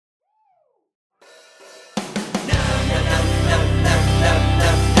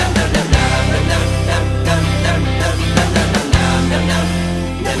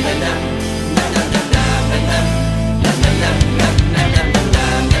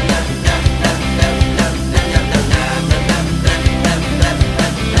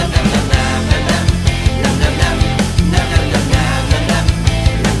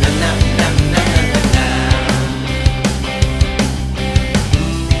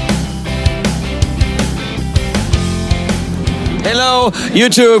Hello,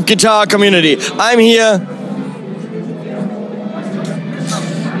 YouTube guitar community. I'm here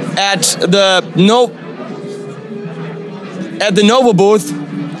at the Novo booth,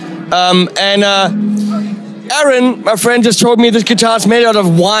 and Aaron, my friend, just told me this guitar is made out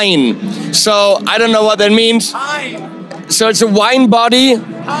of wine. So I don't know what that means. Pine. So it's a wine body.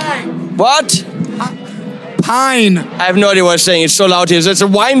 Pine. What? Pine. I have no idea what it's saying. It's so loud here. So it's a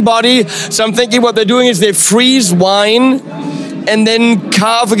wine body. So I'm thinking what they're doing is they freeze wine and then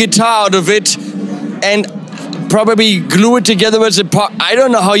carve a guitar out of it and probably glue it together as a part. I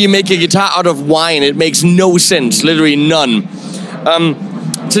don't know how you make a guitar out of wine. It makes no sense. Literally none.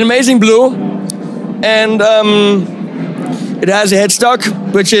 It's an amazing blue. And it has a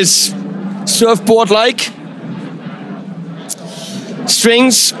headstock, which is surfboard-like.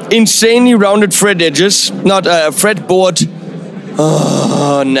 Strings, insanely rounded fret edges. Not fretboard.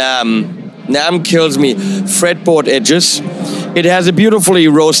 Oh, Nam kills me. Fretboard edges. It has a beautifully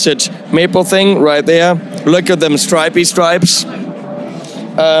roasted maple thing right there. Look at them stripy stripes.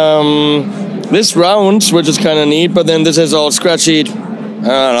 This rounds, which is kind of neat, but then this is all scratchy. I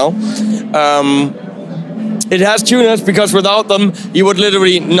don't know. It has tuners because without them, you would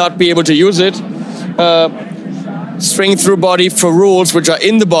literally not be able to use it. String through body for rules, which are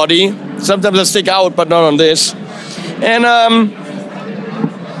in the body. Sometimes they stick out, but not on this. And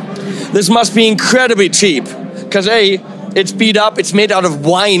this must be incredibly cheap. Because A, it's beat up, it's made out of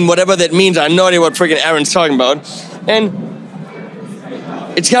wine, whatever that means. I have no idea what freaking Aaron's talking about. And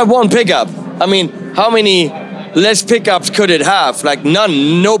it's got one pickup. I mean, how many less pickups could it have? Like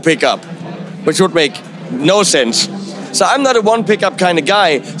none, no pickup. Which would make no sense. So I'm not a one pickup kind of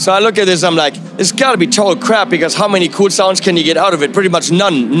guy. So I look at this, I'm like, this gotta be total crap because how many cool sounds can you get out of it? Pretty much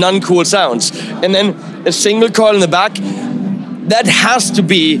none cool sounds. And then a single coil in the back, that has to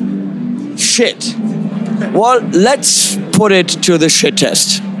be shit. Well, let's put it to the shit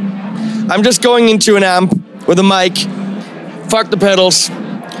test. I'm just going into an amp with a mic, fuck the pedals,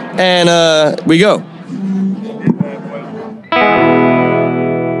 and we go.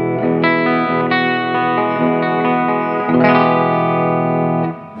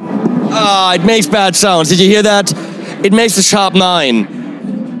 Ah, it makes bad sounds. Did you hear that? It makes a sharp 9. You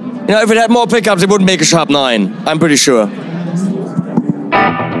know, if it had more pickups, it wouldn't make a sharp 9. I'm pretty sure.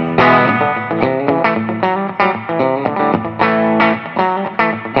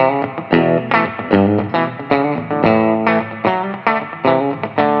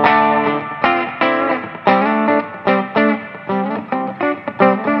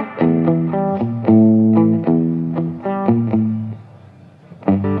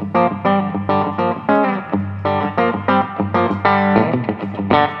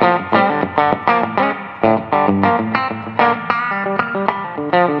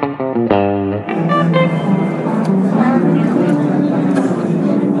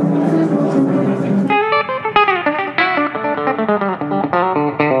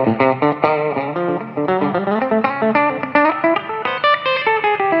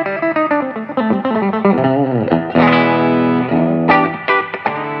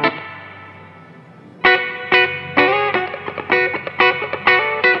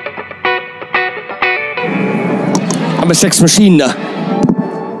 I'm a sex machine now.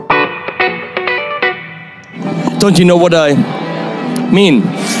 Don't you know what I mean?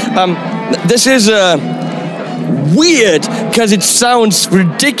 This is weird because it sounds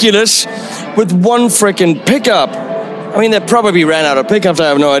ridiculous with one freaking pickup. I mean, they probably ran out of pickups, I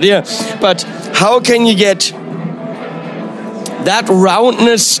have no idea. But how can you get that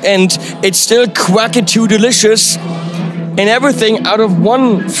roundness and it's still quacky too delicious and everything out of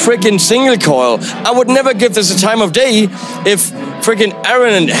one freaking single coil? I would never give this a time of day if freaking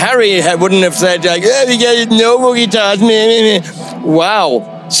Aaron and Harry wouldn't have said like, yeah, we got Novo guitars, meh, meh, meh.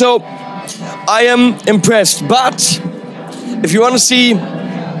 Wow. So I am impressed, but if you want to see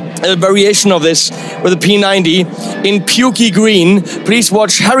a variation of this with a P90 in pukey green, please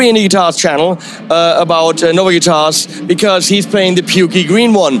watch Harry and the Guitars channel about Novo guitars because he's playing the pukey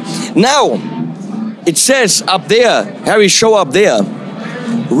green one. Now, it says up there, Harry, show up there,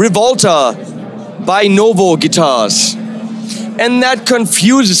 Rivolta by Novo guitars. And that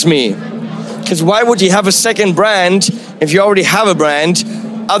confuses me. Because why would you have a second brand if you already have a brand?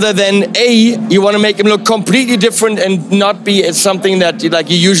 Other than A, you want to make them look completely different and not be something that like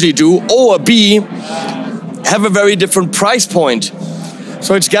you usually do. Or B, have a very different price point.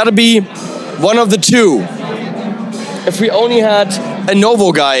 So it's got to be one of the two. If we only had a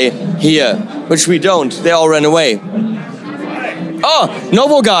Novo guy here, which we don't, they all ran away. Oh,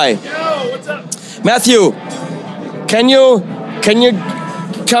 Novo guy. Yo, what's up? Matthew, can you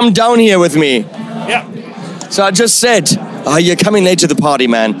come down here with me? Yeah. So I just said, Oh, you're coming late to the party,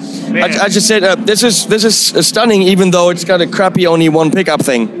 man. I just said this is stunning, even though it's got a crappy only one pickup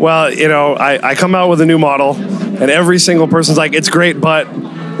thing. Well, you know, I come out with a new model, and every single person's like, "It's great, but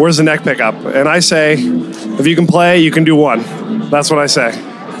where's the neck pickup?" And I say, if you can play, you can do one. That's what I say.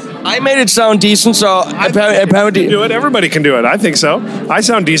 I made it sound decent, so apparently do it. Everybody can do it. I think so. I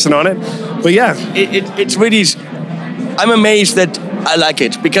sound decent on it, but yeah, it's really. I'm amazed that I like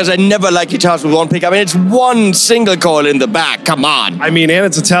it because I never like guitars with one pickup, and it's one single coil in the back. Come on. I mean, and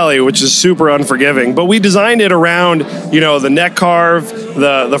it's a telly, which is super unforgiving. But we designed it around, you know, the neck carve,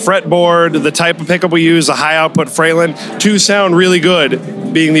 the fretboard, the type of pickup we use, the high output Fralin, to sound really good,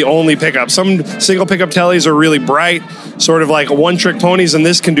 being the only pickup. Some single pickup tellies are really bright, sort of like one-trick ponies, and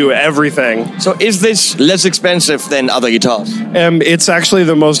this can do everything. So is this less expensive than other guitars? It's actually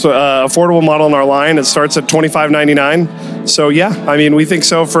the most affordable model in our line. It starts at $25.99. So yeah, I mean, we think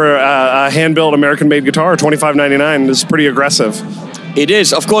so for a hand-built American-made guitar. $25.99 is pretty aggressive. It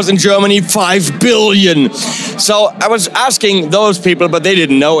is, of course, in Germany, 5 billion. So I was asking those people, but they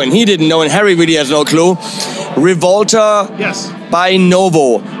didn't know, and he didn't know, and Harry really has no clue. Rivolta by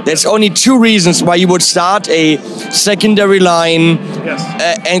Novo. There's only two reasons why you would start a secondary line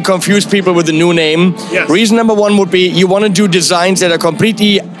and confuse people with the new name. Reason number one would be you want to do designs that are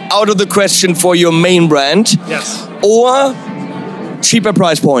completely out of the question for your main brand. Or cheaper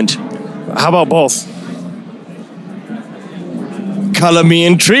price point. How about both? Color me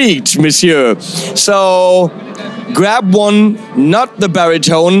intrigued, monsieur. So grab one, not the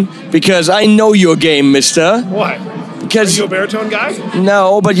baritone, because I know your game, mister. Why? Because are you a baritone guy?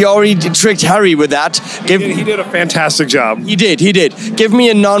 No, but you already tricked Harry with that. He did a fantastic job. He did. Give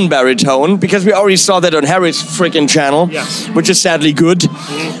me a non-baritone, because we already saw that on Harry's freaking channel, which is sadly good.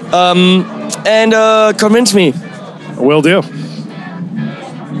 And convince me. Will do.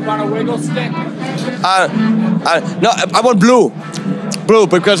 You want a wiggle stick? No, I want blue. Blue,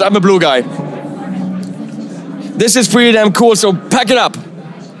 because I'm a blue guy. This is pretty damn cool, so pack it up.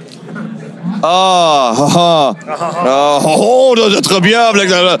 Oh, c'est très bien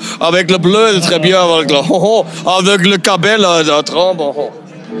avec le bleu, c'est très bien avec le cabelle,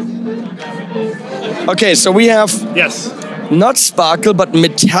 Okay, so we have not sparkle, but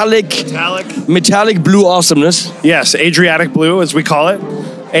metallic blue awesomeness. Yes, Adriatic blue, as we call it.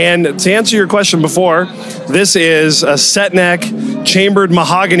 And to answer your question before, this is a set neck chambered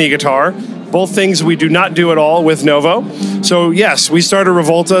mahogany guitar. Both things we do not do at all with Novo. So yes, we started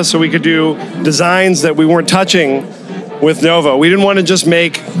Rivolta so we could do designs that we weren't touching with Novo. We didn't want to just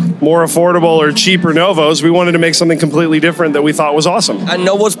make more affordable or cheaper Novos. We wanted to make something completely different that we thought was awesome. And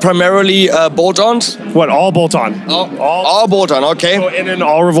Novo's primarily bolt-ons? What, all bolt-on? All bolt-on, okay. So, and then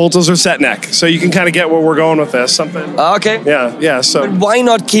all Rivoltas are set neck. So you can kind of get where we're going with this. Something. Okay. Yeah, so. But why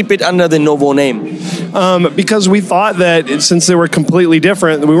not keep it under the Novo name? Because we thought that since they were completely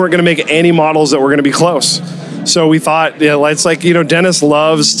different, we weren't going to make any models that were going to be close. So we thought, it's like, Dennis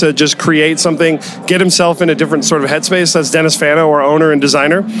loves to just create something, get himself in a different sort of headspace. That's Dennis Fano, our owner and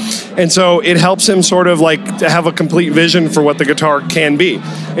designer. And so it helps him sort of like to have a complete vision for what the guitar can be.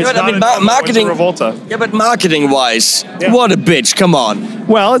 It's not marketing. Rivolta. Yeah, but marketing-wise, what a bitch, come on.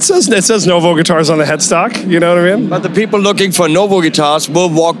 Well, it says Novo guitars on the headstock, you know what I mean? But the people looking for Novo guitars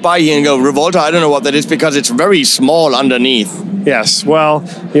will walk by here and go, Rivolta, I don't know what that is, because it's very small underneath. Yes, well,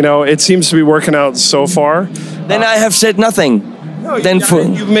 it seems to be working out so far. Then I have said nothing. No,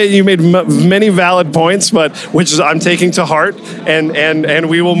 you made many valid points, but which I'm taking to heart, and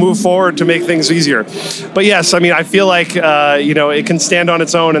we will move forward to make things easier. But yes, I mean, I feel like it can stand on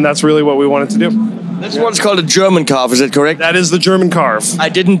its own, and that's really what we wanted to do. This one's called a German carve, is that correct? That is the German carve. I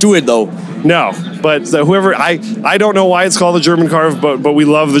didn't do it though. No, but whoever I don't know why it's called the German carve, but we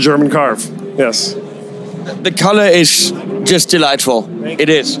love the German carve. Yes. The color is just delightful. It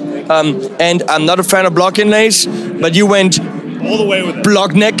is. And I'm not a fan of block inlays, but you went all the way with it.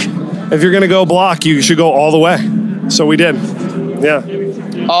 Block neck. If you're going to go block, you should go all the way. So we did. Yeah.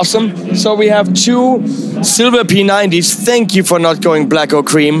 Awesome. So we have two silver P90s. Thank you for not going black or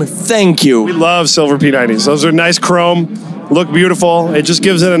cream. Thank you. We love silver P90s. Those are nice chrome, look beautiful. It just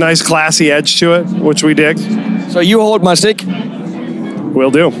gives it a nice classy edge to it, which we dig. So you hold my stick. Will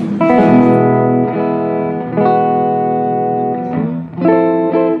do.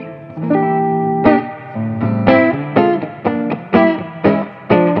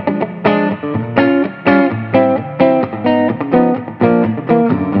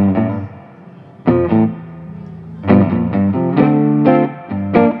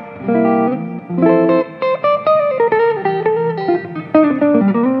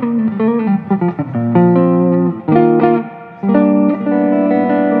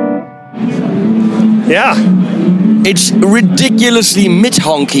 Yeah. It's ridiculously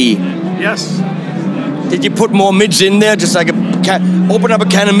mid-honky. Yes. Did you put more mids in there? Just like open up a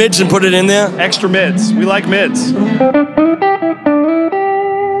can of mids and put it in there? Extra mids. We like mids.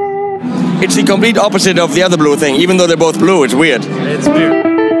 It's the complete opposite of the other blue thing. Even though they're both blue, it's weird. It's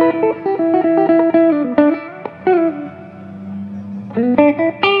weird.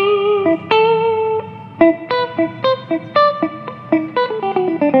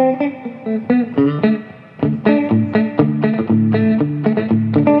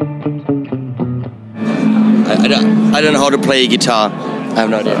 I don't know how to play guitar. I have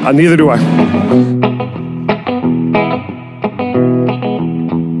no idea. Neither do I.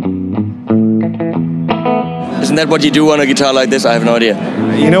 Isn't that what you do on a guitar like this? I have no idea.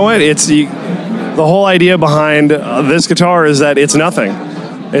 You know what? It's the whole idea behind this guitar is that it's nothing.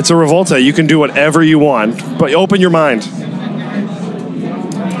 It's a Rivolta. You can do whatever you want, but open your mind.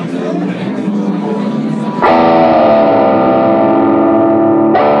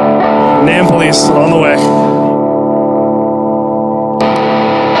 NAM police on the way.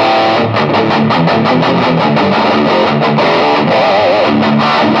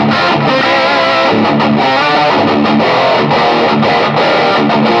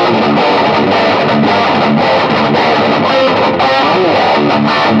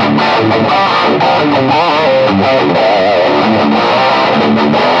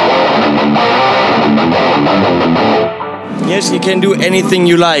 Yes, you can do anything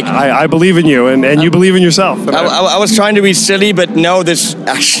you like. I believe in you, and you believe in yourself. I was trying to be silly, but no, this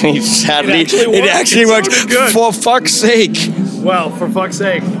actually, sadly, it actually works. Good. For fuck's sake. Well, for fuck's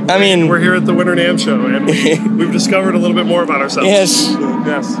sake. I mean, we're here at the Winter NAMM show, and we've discovered a little bit more about ourselves. Yes.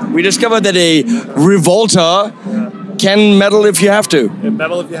 Yes. We discovered that a Rivolta can metal if you have to. And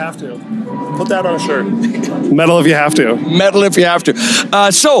metal if you have to. Put that on a shirt. Metal if you have to. Metal if you have to.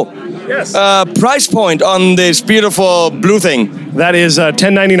 Yes. Price point on this beautiful blue thing. That is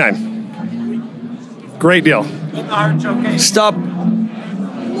 $10.99. Great deal. Stop.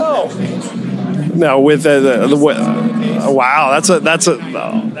 No, with wow, that's a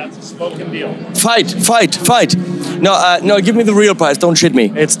spoken deal. Fight. No, give me the real price. Don't shit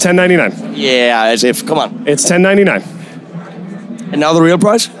me. It's $10.99. Yeah, as if. Come on. It's $10.99. And now the real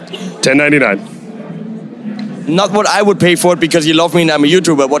price? $10.99. Not what I would pay for it because you love me and I'm a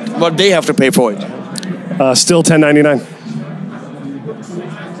YouTuber. What they have to pay for it? Still $10.99.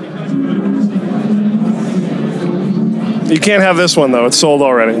 You can't have this one though. It's sold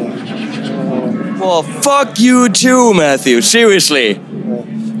already. Well, fuck you too, Matthew. Seriously.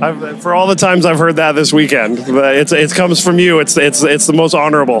 For all the times I've heard that this weekend, it comes from you. It's the most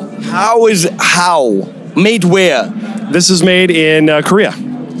honorable. How? Made where? This is made in Korea,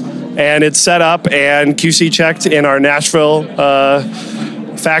 and it's set up and QC checked in our Nashville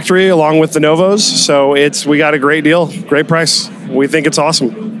factory along with the Novos. So we got a great deal, great price. We think it's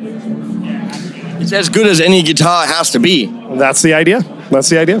awesome. It's as good as any guitar has to be. That's the idea.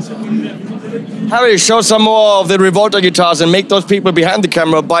 Harry, show some more of the Rivolta guitars and make those people behind the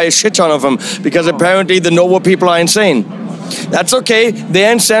camera buy a shit ton of them because apparently the Novo people are insane. That's okay.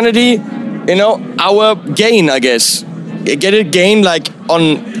 Their insanity, our gain, I guess. Get it? Gain like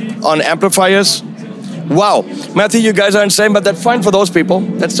on amplifiers. Wow, Matthew, you guys are insane, but that's fine for those people.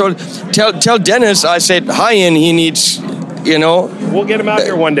 That's so. Tell Dennis I said hi and he needs, We'll get him out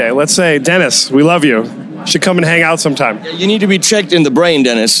here one day. Let's say, Dennis, we love you. Should come and hang out sometime. You need to be checked in the brain,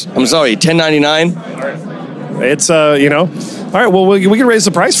 Dennis. I'm sorry, $10.99. It's All right. Well, we can raise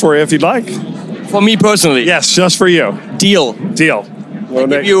the price for you if you'd like. For me personally. Yes, just for you. Deal. I'll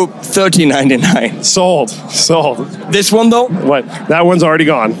give you $13.99. Sold. This one though? What? That one's already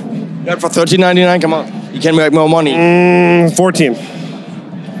gone. Got for $13.99. Come on, you can make more money. 14.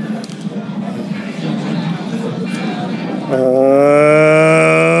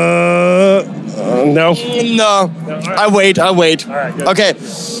 No. I wait. All right, good. Okay.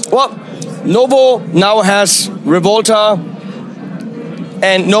 Well, Novo now has Rivolta,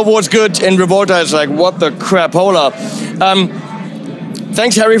 and Novo is good, and Rivolta is like, what the crap, hola.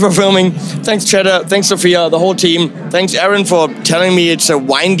 Thanks, Harry, for filming. Thanks, Cheddar. Thanks, Sophia, the whole team. Thanks, Aaron, for telling me it's a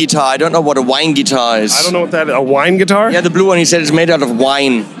wine guitar. I don't know what a wine guitar is. I don't know what that is. A wine guitar? Yeah, the blue one, he said it's made out of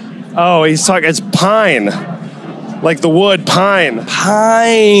wine. Oh, he's talking, it's pine. Like the wood, pine.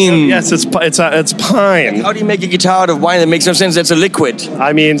 Pine. Yes, it's pine. How do you make a guitar out of wine? That makes no sense. That's a liquid.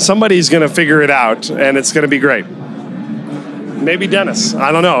 I mean, somebody's going to figure it out, and it's going to be great. Maybe Dennis.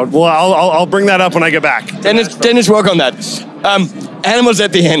 I don't know. Well, I'll bring that up when I get back. Dennis, work on that. Animals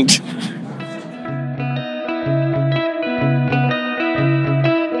at the end.